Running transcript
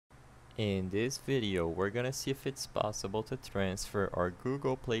In this video, we're gonna see if it's possible to transfer our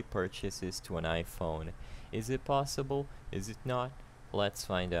Google Play purchases to an iPhone. Is it possible? Is it not? Let's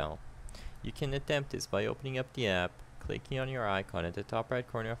find out. You can attempt this by opening up the app, clicking on your icon at the top right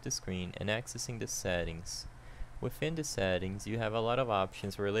corner of the screen, and accessing the settings. Within the settings, you have a lot of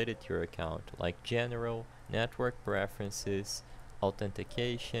options related to your account, like General, Network Preferences,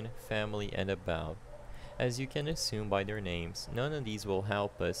 Authentication, Family, and About. As you can assume by their names, none of these will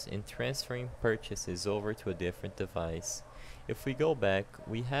help us in transferring purchases over to a different device. If we go back,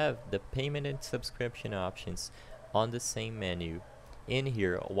 we have the payment and subscription options on the same menu. In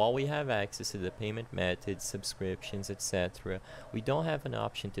here, while we have access to the payment methods, subscriptions, etc., we don't have an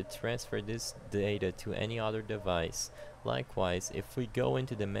option to transfer this data to any other device. Likewise, if we go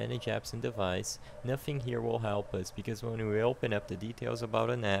into the Manage Apps and Device, nothing here will help us because when we open up the details about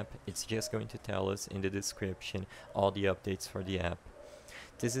an app, it's just going to tell us in the description all the updates for the app.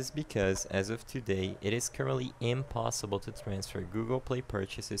 This is because, as of today, it is currently impossible to transfer Google Play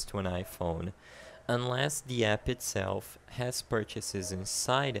purchases to an iPhone. Unless the app itself has purchases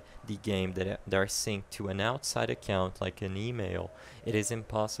inside the game that are synced to an outside account like an email, it is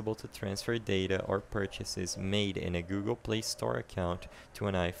impossible to transfer data or purchases made in a Google Play Store account to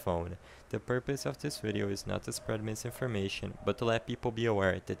an iPhone. The purpose of this video is not to spread misinformation, but to let people be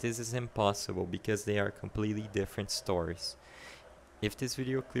aware that this is impossible because they are completely different stores. If this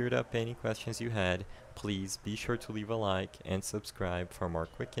video cleared up any questions you had, please be sure to leave a like and subscribe for more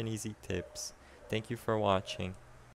quick and easy tips. Thank you for watching.